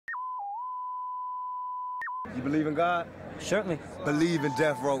You believe in God? Certainly. Believe in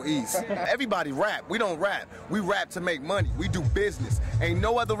Death Row East. Everybody rap. We don't rap. We rap to make money. We do business. Ain't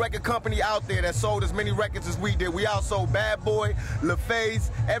no other record company out there that sold as many records as we did. We outsold Bad Boy, LaFace,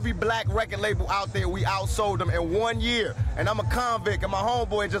 every black record label out there, we outsold them in 1 year. And I'm a convict, and my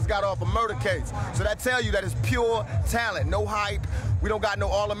homeboy just got off a murder case. So that tell you that it's pure talent, no hype. We don't got no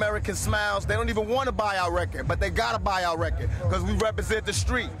all-American smiles. They don't even want to buy our record, but they gotta buy our record because we represent the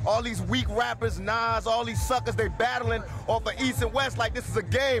street. All these weak rappers, Nas, all these suckers, they battling off of East and West like this is a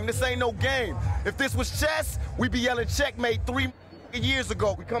game. This ain't no game. If this was chess, we'd be yelling checkmate 3 years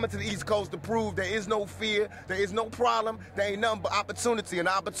ago. We coming to the East Coast to prove there is no fear, there is no problem, there ain't nothing but opportunity. And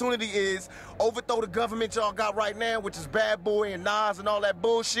the opportunity is overthrow the government y'all got right now, which is Bad Boy and Nas and all that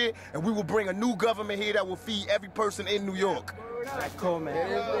bullshit, and we will bring a new government here that will feed every person in New York. Cool,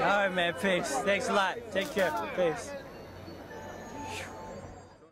 man. All right, man. Peace. Thanks a lot. Take care. Peace.